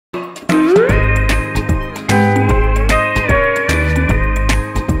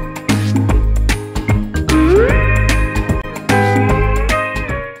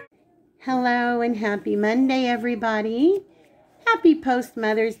Happy Monday, everybody. Happy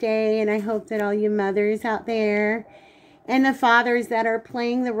post-Mother's Day, and I hope that all you mothers out there and the fathers that are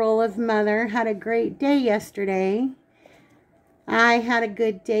playing the role of mother had a great day yesterday. I had a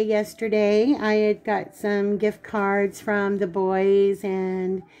good day yesterday. I had got some gift cards from the boys,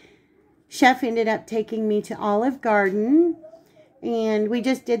 and Chef ended up taking me to Olive Garden, and we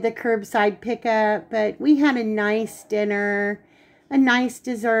just did the curbside pickup, but we had a nice dinner, a nice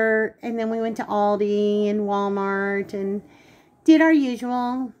dessert, and then we went to Aldi and Walmart and did our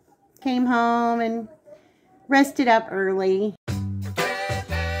usual, came home and rested up early. I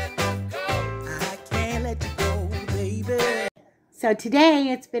can't let you go, baby. So today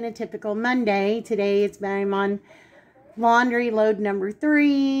it's been a typical Monday. Today I'm on laundry load number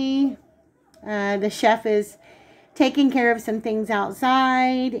 3. The chef is taking care of some things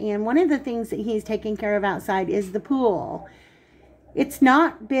outside, and one of the things that he's taking care of outside is the pool. It's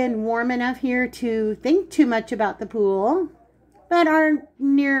not been warm enough here to think too much about the pool, but our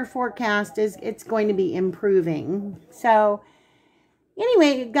near forecast is it's going to be improving. So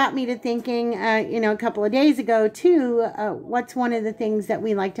anyway, it got me to thinking, a couple of days ago too, what's one of the things that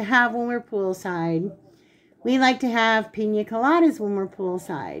we like to have when we're poolside? We like to have pina coladas when we're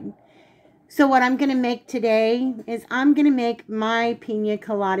poolside. So what I'm going to make today is I'm going to make my pina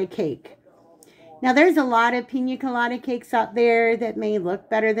colada cake. Now there's a lot of pina colada cakes out there that may look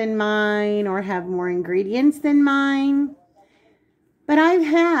better than mine or have more ingredients than mine. But I've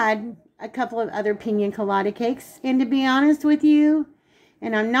had a couple of other pina colada cakes, and to be honest with you,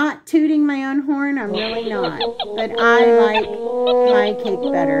 and I'm not tooting my own horn, I'm really not, but I like my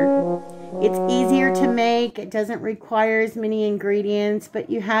cake better. It's easier to make, it doesn't require as many ingredients, but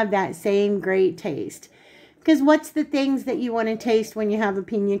you have that same great taste. Because what's the things that you want to taste when you have a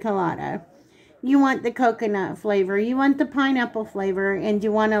pina colada? You want the coconut flavor, you want the pineapple flavor, and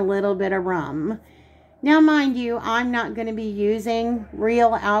you want a little bit of rum. Now, mind you, I'm not going to be using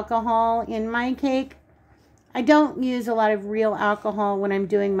real alcohol in my cake. I don't use a lot of real alcohol when I'm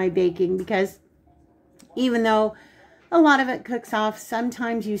doing my baking because even though a lot of it cooks off,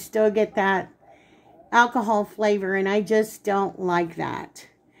 sometimes you still get that alcohol flavor, and I just don't like that.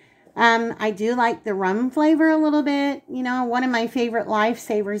 I do like the rum flavor a little bit. You know, one of my favorite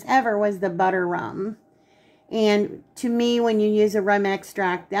lifesavers ever was the butter rum. And to me, when you use a rum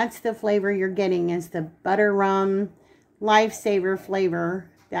extract, that's the flavor you're getting, is the butter rum lifesaver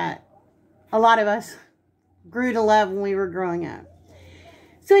flavor that a lot of us grew to love when we were growing up.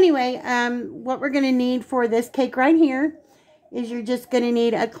 So anyway, what we're going to need for this cake right here is you're just going to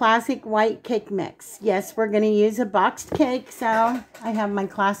need a classic white cake mix. Yes, we're going to use a boxed cake, so I have my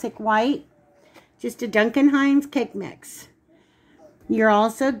classic white, just a Duncan Hines cake mix. You're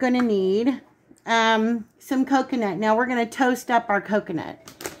also going to need some coconut. Now we're going to toast up our coconut.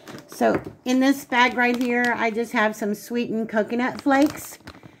 So in this bag right here, I just have some sweetened coconut flakes.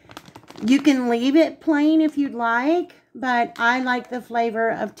 You can leave it plain if you'd like, but I like the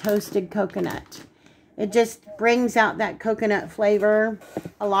flavor of toasted coconut. It just brings out that coconut flavor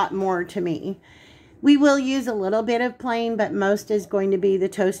a lot more to me. We will use a little bit of plain, but most is going to be the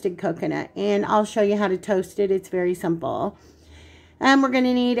toasted coconut, and I'll show you how to toast it. It's very simple. We're going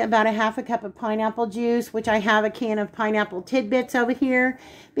to need about a half a cup of pineapple juice, which I have a can of pineapple tidbits over here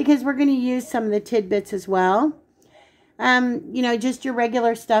because we're going to use some of the tidbits as well. Just your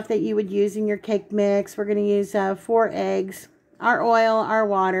regular stuff that you would use in your cake mix. We're going to use 4 eggs, our oil, our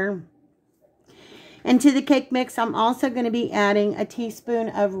water. And to the cake mix, I'm also going to be adding a teaspoon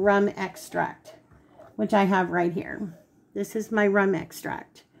of rum extract, which I have right here. This is my rum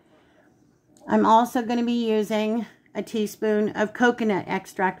extract. I'm also going to be using a teaspoon of coconut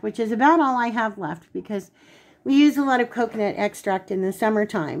extract, which is about all I have left because we use a lot of coconut extract in the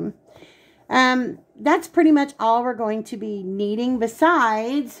summertime. That's pretty much all we're going to be needing.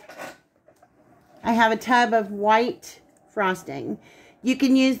 Besides, I have a tub of white frosting. You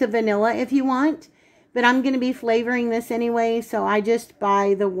can use the vanilla if you want, but I'm going to be flavoring this anyway, so I just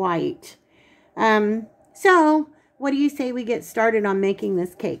buy the white. So what do you say we get started on making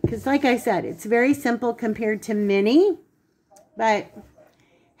this cake? Because like I said, it's very simple compared to many, but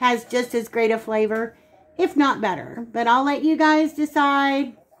has just as great a flavor, if not better. But I'll let you guys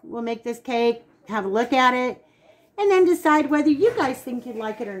decide. We'll make this cake, have a look at it, and then decide whether you guys think you'd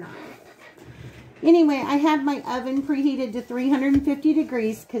like it or not. Anyway, I have my oven preheated to 350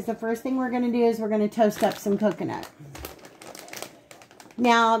 degrees because the first thing we're going to do is we're going to toast up some coconut.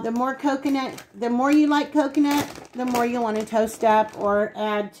 Now, the more you like coconut, the more you want to toast up or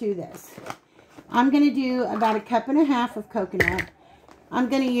add to this. I'm going to do about 1.5 cups of coconut. I'm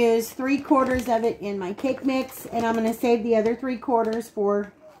going to use 3/4 of it in my cake mix, and I'm going to save the other 3/4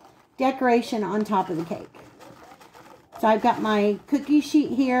 for decoration on top of the cake. So I've got my cookie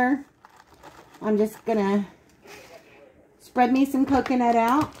sheet here. I'm just going to spread me some coconut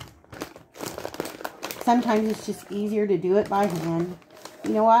out. Sometimes it's just easier to do it by hand.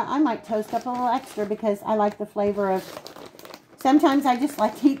 You know what? I might toast up a little extra because I like the flavor of... Sometimes I just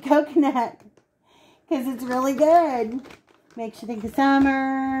like to eat coconut because it's really good. Makes you think of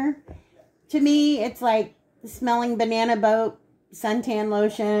summer. To me, it's like smelling banana boat suntan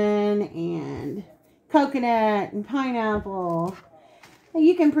lotion and coconut and pineapple.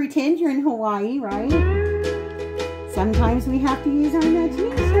 You can pretend you're in Hawaii, right? Sometimes we have to use our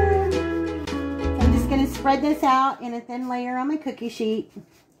imagination. So I'm just going to spread this out in a thin layer on my cookie sheet.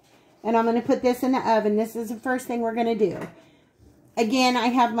 And I'm going to put this in the oven. This is the first thing we're going to do. Again, I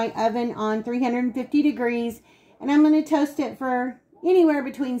have my oven on 350 degrees. And I'm going to toast it for anywhere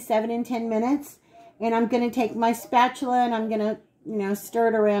between 7 and 10 minutes. And I'm going to take my spatula and I'm going to, you know, stir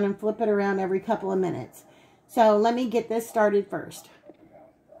it around and flip it around every couple of minutes. So let me get this started first.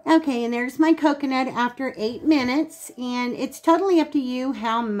 Okay, and there's my coconut after 8 minutes. And it's totally up to you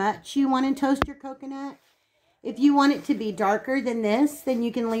how much you want to toast your coconut. If you want it to be darker than this, then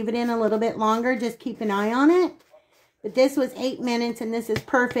you can leave it in a little bit longer. Just keep an eye on it. But this was 8 minutes and this is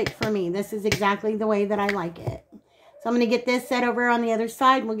perfect for me. This is exactly the way that I like it. So I'm going to get this set over on the other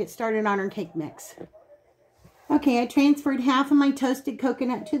side and we'll get started on our cake mix. Okay, I transferred half of my toasted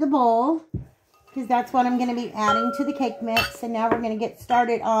coconut to the bowl because that's what I'm going to be adding to the cake mix. And now we're going to get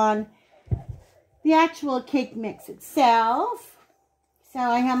started on the actual cake mix itself. So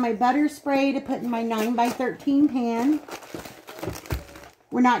I have my butter spray to put in my 9x13 pan.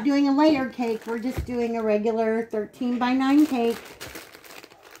 We're not doing a layer cake. We're just doing a regular 13x9 cake.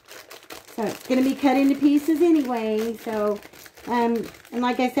 So it's going to be cut into pieces anyway. So, and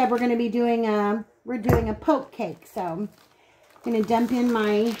like I said, we're going to be doing we're doing a poke cake. So I'm going to dump in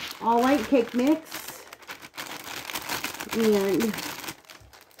my all white cake mix. And,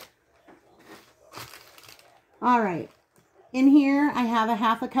 all right. In here, I have a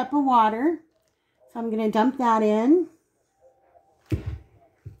half a cup of water. So I'm going to dump that in.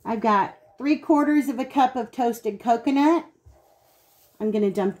 I've got 3/4 of a cup of toasted coconut. I'm going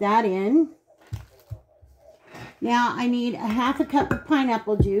to dump that in. Now I need a half a cup of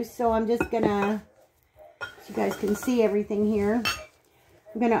pineapple juice. So I'm just going to, so you guys can see everything here.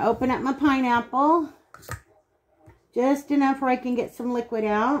 I'm going to open up my pineapple. Just enough where I can get some liquid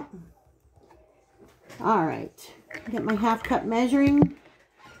out. All right. Get my half cup measuring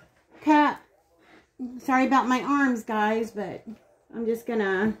cup. Sorry about my arms, guys, but I'm just going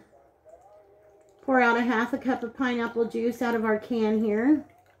to pour out a half a cup of pineapple juice out of our can here.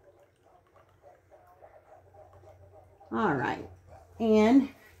 All right. And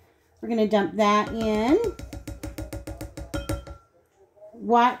we're going to dump that in.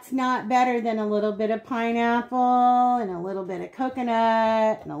 What's not better than a little bit of pineapple and a little bit of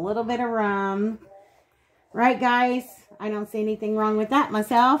coconut and a little bit of rum? Right, guys? I don't see anything wrong with that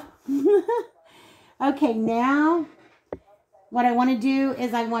myself. Okay, now what I want to do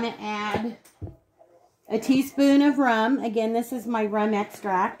is I want to add a teaspoon of rum. Again, this is my rum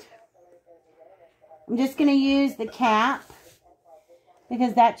extract. I'm just going to use the cap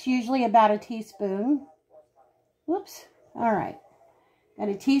because that's usually about a teaspoon. Whoops. All right. Got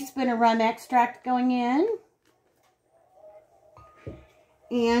a teaspoon of rum extract going in.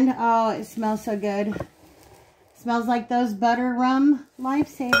 And, oh, it smells so good. It smells like those butter rum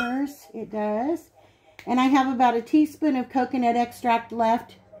lifesavers. It does. And I have about a teaspoon of coconut extract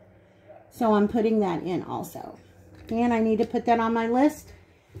left. So I'm putting that in also. And I need to put that on my list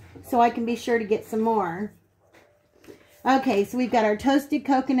so I can be sure to get some more. Okay, so we've got our toasted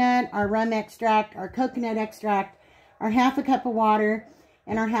coconut, our rum extract, our coconut extract, our half a cup of water,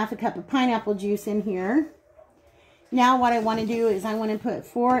 and our half a cup of pineapple juice in here. Now what I want to do is I want to put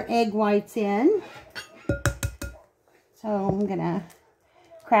 4 egg whites in. So I'm going to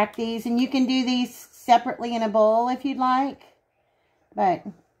crack these. And you can do these separately in a bowl if you'd like. But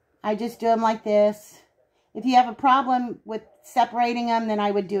I just do them like this. If you have a problem with separating them, then I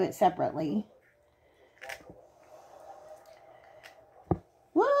would do it separately.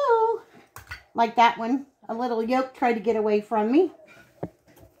 Woo! Like that one. A little yolk tried to get away from me.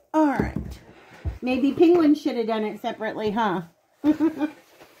 Alright. Maybe Penguin should have done it separately, huh?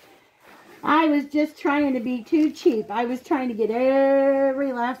 I was just trying to be too cheap. I was trying to get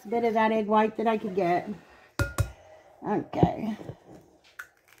every last bit of that egg white that I could get. Okay.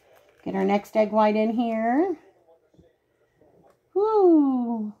 Get our next egg white in here.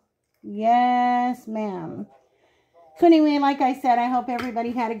 Woo! Yes, ma'am. So anyway, like I said, I hope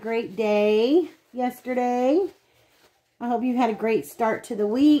everybody had a great day yesterday. I hope you had a great start to the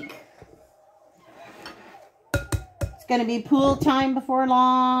week. going to be pool time before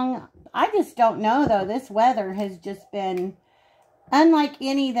long. I just don't know, though. This weather has just been unlike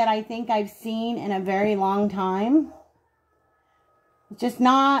any that I think I've seen in a very long time. It's just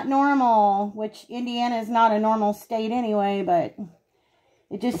not normal, which Indiana is not a normal state anyway, but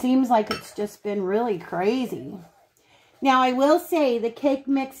it just seems like it's just been really crazy. Now, I will say the cake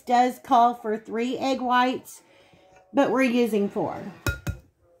mix does call for 3 egg whites, but we're using 4.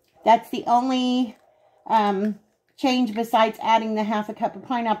 That's the only change besides adding the 1/2 cup of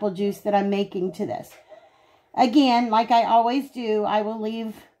pineapple juice that I'm making to this. Again, like I always do, I will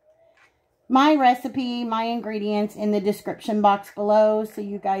leave my recipe, my ingredients in the description box below so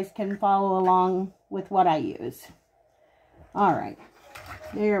you guys can follow along with what I use. All right,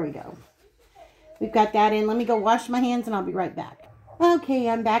 there we go. We've got that in. Let me go wash my hands and I'll be right back. Okay,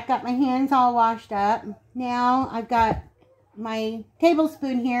 I'm back. Got my hands all washed up. Now I've got my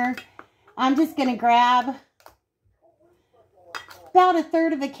tablespoon here. I'm just going to grab about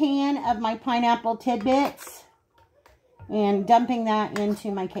 1/3 of a can of my pineapple tidbits and dumping that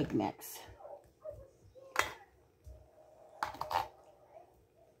into my cake mix.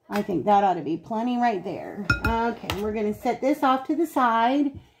 I think that ought to be plenty right there. Okay, we're going to set this off to the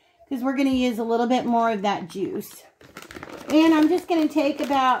side because we're going to use a little bit more of that juice. And I'm just going to take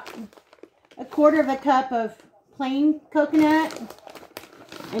about 1/4 cup of plain coconut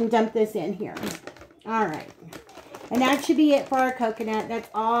and dump this in here. All right. And that should be it for our coconut. That's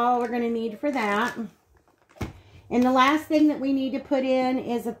all we're going to need for that. And the last thing that we need to put in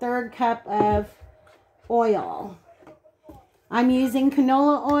is 1/3 cup of oil. I'm using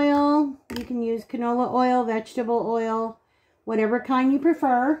canola oil. You can use canola oil, vegetable oil, whatever kind you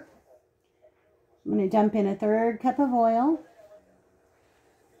prefer. I'm going to dump in 1/3 cup of oil.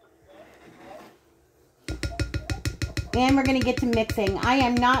 And we're going to get to mixing. I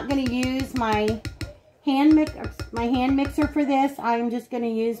am not going to use my hand mixer for this. I'm just going to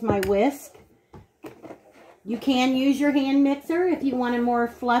use my whisk. You can use your hand mixer if you want a more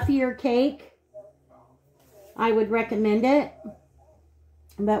fluffier cake. I would recommend it.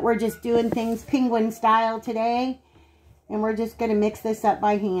 But we're just doing things penguin style today. And we're just going to mix this up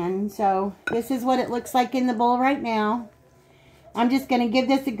by hand. So this is what it looks like in the bowl right now. I'm just going to give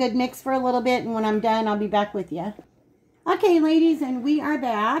this a good mix for a little bit. And when I'm done, I'll be back with you. Okay, ladies, and we are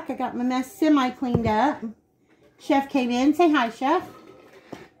back. I got my mess semi-cleaned up. Chef came in. Say hi, Chef.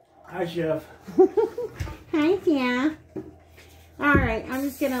 Hi, Chef. Hi, Tia. All right, I'm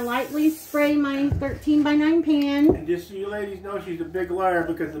just going to lightly spray my 13 by 9 pan. And just so you ladies know, she's a big liar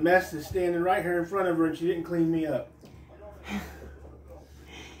because the mess is standing right here in front of her and she didn't clean me up.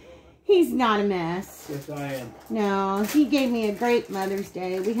 He's not a mess. Yes, I am. No, he gave me a great Mother's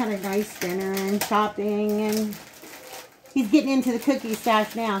Day. We had a nice dinner and shopping, and he's getting into the cookie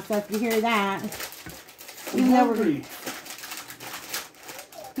stash now, so if you hear that, even though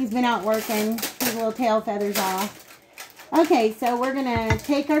he's been out working, his little tail feathers off. Okay, so we're going to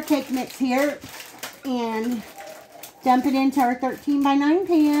take our cake mix here and dump it into our 13 by 9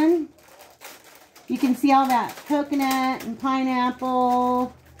 pan. You can see all that coconut and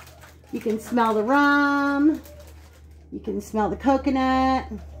pineapple. You can smell the rum. You can smell the coconut.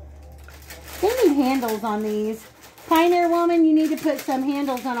 They need handles on these. Pioneer Woman, you need to put some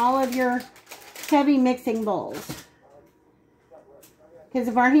handles on all of your heavy mixing bowls. Because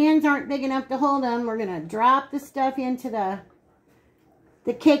if our hands aren't big enough to hold them, we're going to drop the stuff into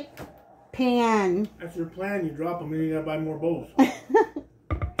the cake pan. That's your plan. You drop them and you got to buy more bowls.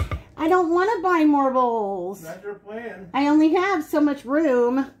 I don't want to buy more bowls. That's your plan. I only have so much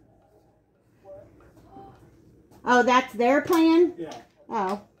room. Oh, that's their plan? Yeah.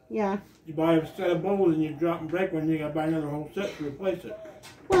 Oh, yeah. You buy a set of bowls and you drop and break one, and you got to buy another whole set to replace it.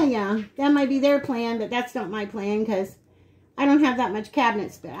 Well, yeah. That might be their plan, but that's not my plan because I don't have that much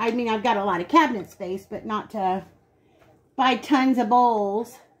cabinet space. I mean, I've got a lot of cabinet space, but not to buy tons of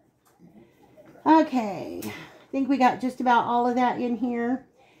bowls. Okay. I think we got just about all of that in here.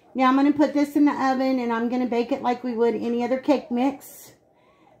 Now I'm going to put this in the oven and I'm going to bake it like we would any other cake mix.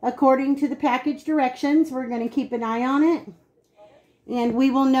 According to the package directions, we're going to keep an eye on it. And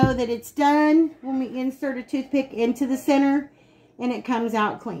we will know that it's done when we insert a toothpick into the center and it comes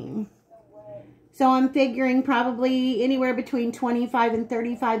out clean. So I'm figuring probably anywhere between 25 and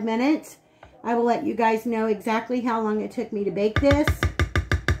 35 minutes. I will let you guys know exactly how long it took me to bake this.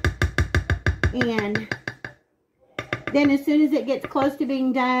 And then as soon as it gets close to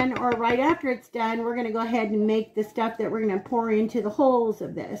being done or right after it's done, we're going to go ahead and make the stuff that we're going to pour into the holes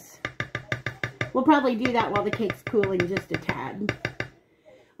of this. We'll probably do that while the cake's cooling just a tad.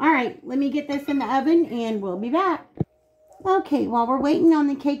 All right, let me get this in the oven and we'll be back. Okay, while we're waiting on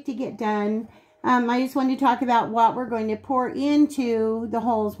the cake to get done, I just wanted to talk about what we're going to pour into the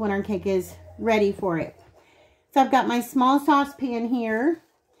holes when our cake is ready for it. So I've got my small saucepan here.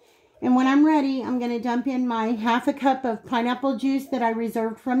 And when I'm ready, I'm going to dump in my ½ a cup of pineapple juice that I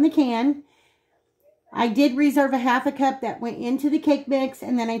reserved from the can. I did reserve a ½ a cup that went into the cake mix,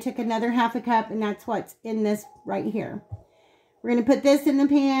 and then I took another ½ a cup, and that's what's in this right here. We're going to put this in the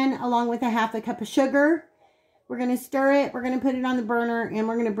pan along with a ½ a cup of sugar. We're going to stir it, we're going to put it on the burner, and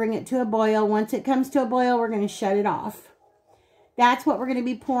we're going to bring it to a boil. Once it comes to a boil, we're going to shut it off. That's what we're going to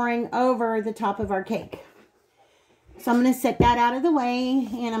be pouring over the top of our cake. So I'm going to set that out of the way,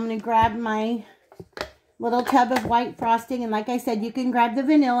 and I'm going to grab my little tub of white frosting. And like I said, you can grab the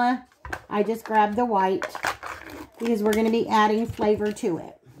vanilla. I just grabbed the white because we're going to be adding flavor to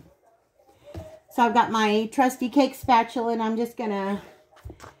it. So I've got my trusty cake spatula, and I'm just going to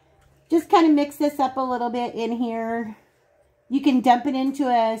kind of mix this up a little bit in here. You can dump it into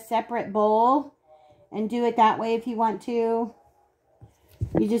a separate bowl and do it that way if you want to.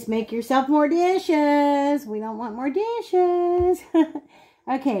 You just make yourself more dishes. We don't want more dishes.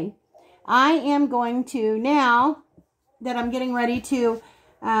 Okay. I am going to, now that I'm getting ready to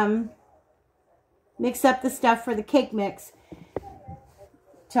mix up the stuff for the cake mix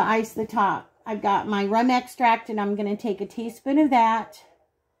to ice the top. I've got my rum extract, and I'm going to take a teaspoon of that.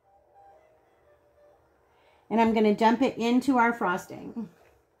 And I'm going to dump it into our frosting.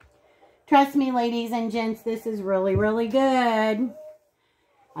 Trust me, ladies and gents, this is really, really good.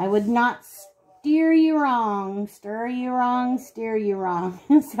 I would not steer you wrong, stir you wrong, steer you wrong.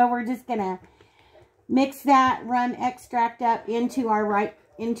 So we're just going to mix that rum extract up into our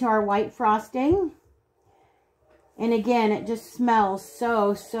white frosting. And again, it just smells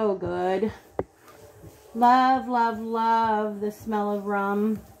so, so good. Love, love, love the smell of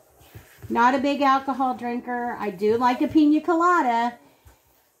rum. Not a big alcohol drinker. I do like a pina colada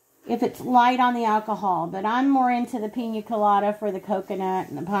if it's light on the alcohol, but I'm more into the pina colada for the coconut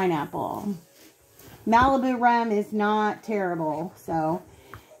and the pineapple. Malibu rum is not terrible, so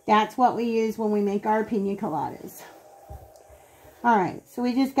that's what we use when we make our pina coladas. Alright, so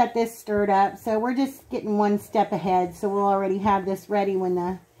we just got this stirred up, so we're just getting one step ahead, so we'll already have this ready when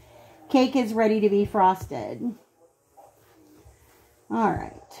the cake is ready to be frosted.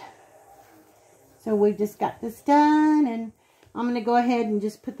 Alright. So we've just got this done, and I'm going to go ahead and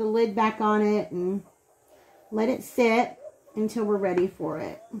just put the lid back on it and let it sit until we're ready for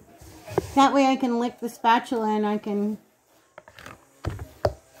it. That way I can lick the spatula and I can,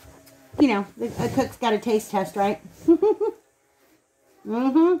 you know, a cook's got a taste test, right?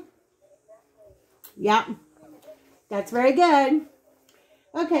 Yep. That's very good.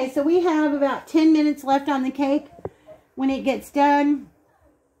 Okay, so we have about 10 minutes left on the cake. When it gets done,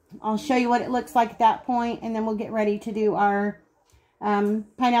 I'll show you what it looks like at that point, and then we'll get ready to do our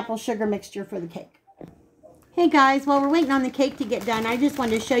pineapple sugar mixture for the cake. Hey guys, while we're waiting on the cake to get done, I just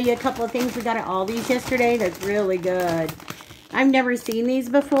wanted to show you a couple of things we got at Aldi's yesterday that's really good. I've never seen these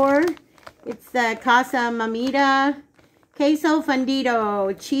before. It's the Casa Mamita Queso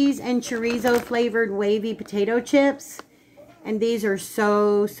Fundido cheese and chorizo flavored wavy potato chips. And these are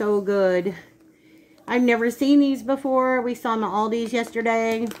so, so good. I've never seen these before. We saw them at Aldi's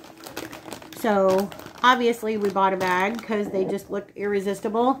yesterday. So, obviously, we bought a bag because they just looked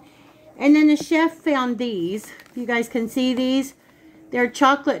irresistible. And then the chef found these. If you guys can see these. They're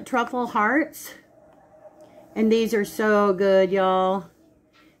chocolate truffle hearts. And these are so good, y'all.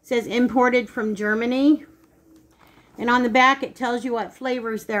 It says imported from Germany. And on the back, it tells you what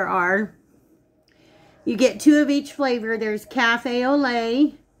flavors there are. You get 2 of each flavor. There's cafe au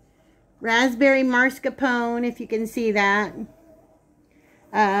lait, raspberry mascarpone, if you can see that.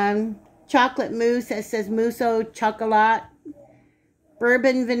 Chocolate mousse, it says mousse au chocolat,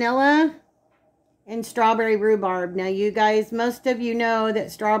 bourbon vanilla, and strawberry rhubarb. Now, you guys, most of you know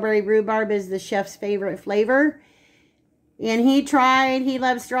that strawberry rhubarb is the chef's favorite flavor. And he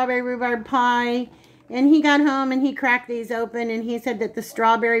loves strawberry rhubarb pie. And he got home and he cracked these open, and he said that the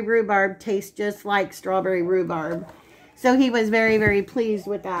strawberry rhubarb tastes just like strawberry rhubarb. So he was very, very pleased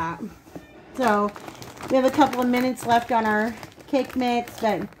with that. So we have a couple of minutes left on our cake mix,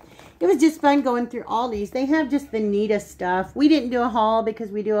 but it was just fun going through all these. They have just the neatest stuff. We didn't do a haul because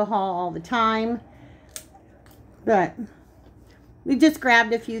we do a haul all the time. But we just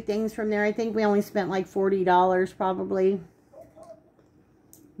grabbed a few things from there. I think we only spent like $40 probably.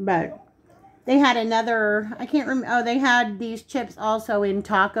 But they had another, I can't remember, oh, they had these chips also in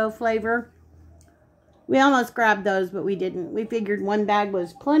taco flavor. We almost grabbed those, but we didn't. We figured one bag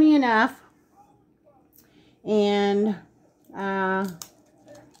was plenty enough. And,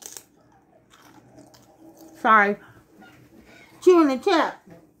 sorry, chewing the chip.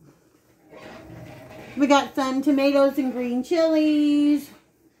 We got some tomatoes and green chilies.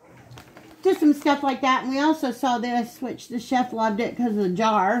 Just some stuff like that. And we also saw this, which the chef loved it because of the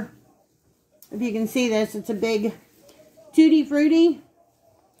jar. If you can see this, it's a big Tutti Frutti.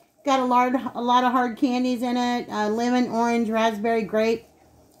 Got a lot of hard candies in it. Lemon, orange, raspberry, grape,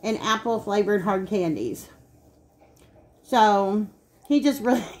 and apple flavored hard candies. So he just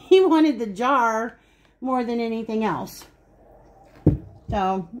really, he wanted the jar more than anything else.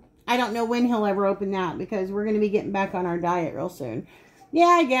 So I don't know when he'll ever open that because we're going to be getting back on our diet real soon.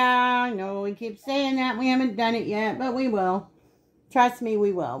 Yeah, I know we keep saying that. We haven't done it yet, but we will. Trust me,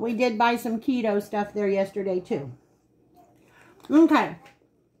 we will. We did buy some keto stuff there yesterday too. Okay.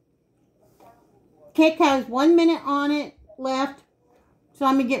 Cake has 1 minute on it left. So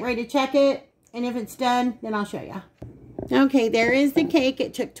I'm going to get ready to check it. And if it's done, then I'll show you. Okay, there is the cake.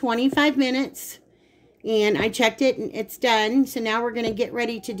 It took 25 minutes. And I checked it and it's done. So now we're going to get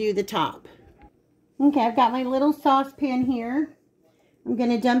ready to do the top. Okay, I've got my little saucepan here. I'm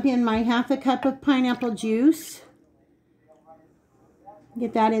going to dump in my ½ cup of pineapple juice.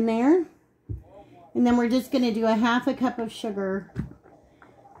 Get that in there. And then we're just going to do a ½ cup of sugar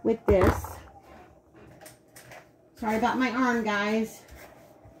with this. Sorry about my arm, guys.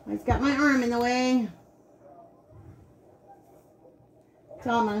 I've got my arm in the way. It's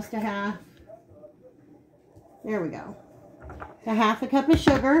almost a half. There we go. A ½ cup of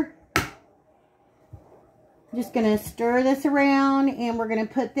sugar. Just going to stir this around and we're going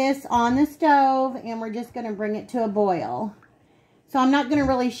to put this on the stove and we're just going to bring it to a boil. So I'm not going to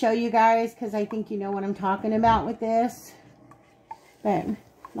really show you guys because I think you know what I'm talking about with this. But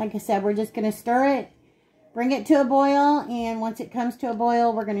like I said, we're just going to stir it, bring it to a boil, and once it comes to a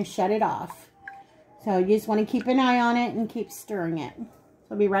boil, we're going to shut it off. So you just want to keep an eye on it and keep stirring it. So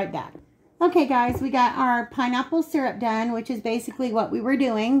I'll be right back. Okay guys, we got our pineapple syrup done, which is basically what we were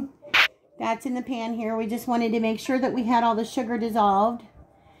doing. That's in the pan here. We just wanted to make sure that we had all the sugar dissolved.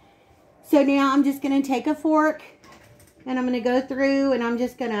 So now I'm just going to take a fork and I'm going to go through and I'm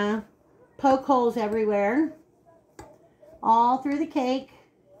just going to poke holes everywhere. All through the cake.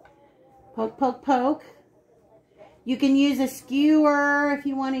 Poke, poke, poke. You can use a skewer if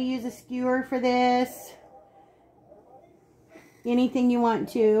you want to use a skewer for this. Anything you want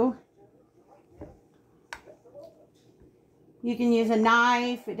to. You can use a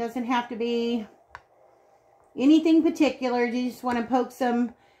knife. It doesn't have to be anything particular. You just want to poke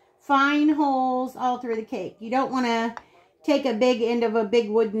some fine holes all through the cake. You don't want to take a big end of a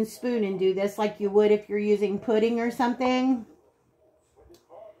big wooden spoon and do this like you would if you're using pudding or something.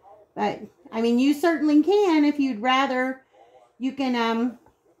 But, I mean, you certainly can if you'd rather. You can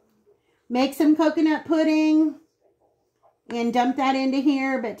make some coconut pudding and dump that into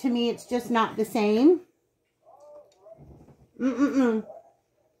here. But to me, it's just not the same. That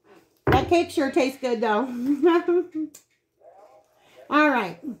cake sure tastes good though.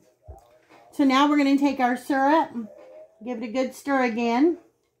 Alright. So now we're going to take our syrup. Give it a good stir again.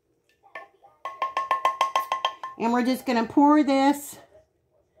 And we're just going to pour this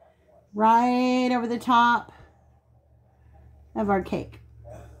right over the top of our cake.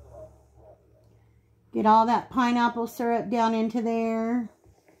 Get all that pineapple syrup down into there.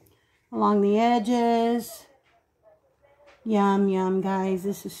 Along the edges. Yum, yum, guys.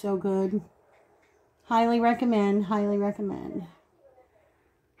 This is so good. Highly recommend. Highly recommend.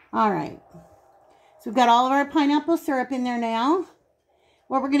 Alright. So we've got all of our pineapple syrup in there now.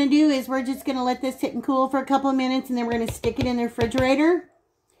 What we're going to do is we're just going to let this sit and cool for a couple of minutes. And then we're going to stick it in the refrigerator.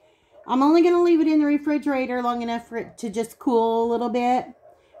 I'm only going to leave it in the refrigerator long enough for it to just cool a little bit.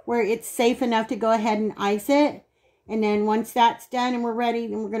 Where it's safe enough to go ahead and ice it. And then once that's done and we're ready,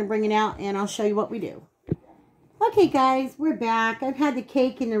 then we're going to bring it out and I'll show you what we do. Okay guys, we're back. I've had the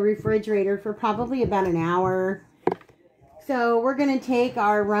cake in the refrigerator for probably about an hour. So we're going to take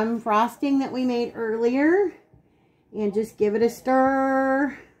our rum frosting that we made earlier and just give it a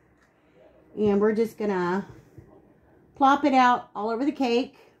stir. And we're just going to plop it out all over the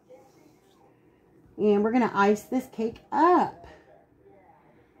cake. And we're going to ice this cake up.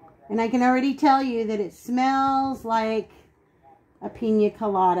 And I can already tell you that it smells like a pina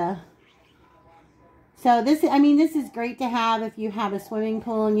colada. So this is great to have if you have a swimming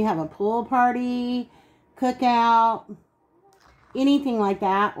pool and you have a pool party, cookout, anything like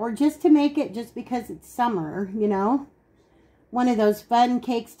that. Or just to make it just because it's summer, you know. One of those fun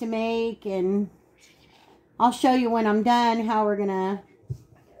cakes to make. And I'll show you when I'm done how we're going to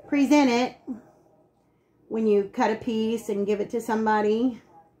present it. When you cut a piece and give it to somebody.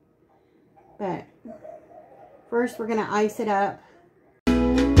 But first we're going to ice it up.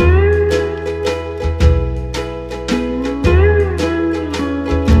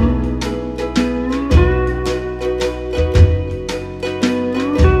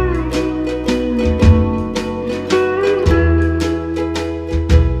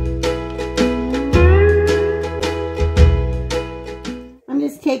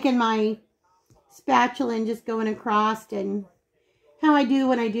 spatula and just going across, and how I do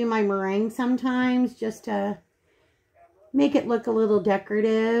when I do my meringue sometimes, just to make it look a little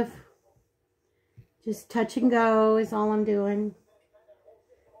decorative. Just touch and go is all I'm doing.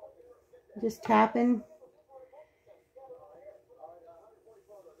 Just tapping.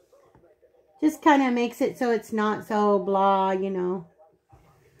 Just kind of makes it so it's not so blah, you know.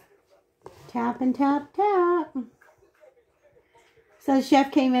 Tap and tap, tap. So the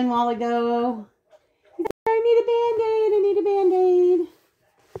chef came in a while ago. He said, I need a Band-Aid, I need a Band-Aid.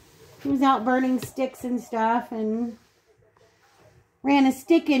 He was out burning sticks and stuff and ran a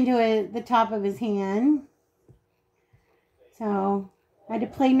stick into the top of his hand. So I had to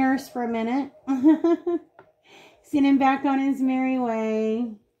play nurse for a minute. Send him back on his merry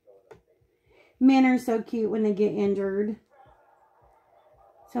way. Men are so cute when they get injured.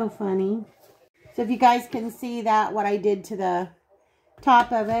 So funny. So if you guys can see that, what I did to the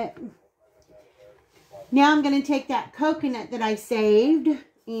top of it. Now I'm going to take that coconut that I saved,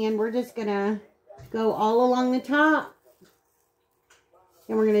 and we're just going to go all along the top.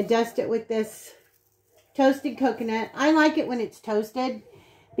 And we're going to dust it with this toasted coconut. I like it when it's toasted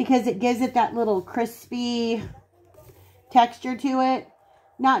because it gives it that little crispy texture to it.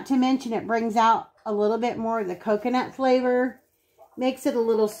 Not to mention it brings out a little bit more of the coconut flavor. Makes it a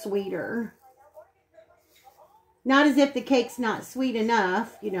little sweeter. Not as if the cake's not sweet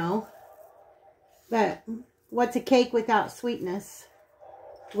enough, you know. But what's a cake without sweetness?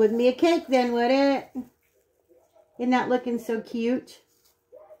 Wouldn't be a cake then, would it? Isn't that looking so cute?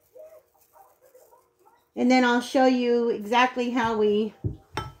 And then I'll show you exactly how we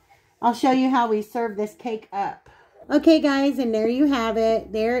serve this cake up. Okay, guys, and there you have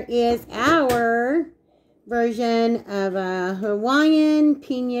it. There is our version of a Hawaiian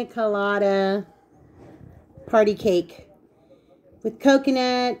Pina Colada party cake with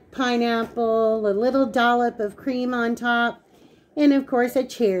coconut, pineapple, a little dollop of cream on top, and of course a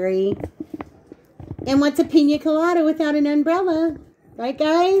cherry. And what's a Pina Colada without an umbrella? Right,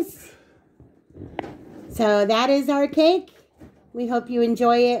 guys? So that is our cake. We hope you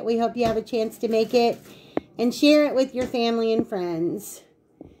enjoy it. We hope you have a chance to make it and share it with your family and friends.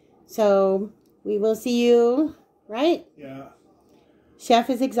 So we will see you, right? Yeah. Chef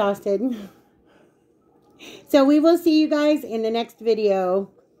is exhausted. So we will see you guys in the next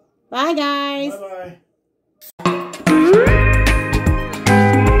video. Bye, guys. Bye-bye.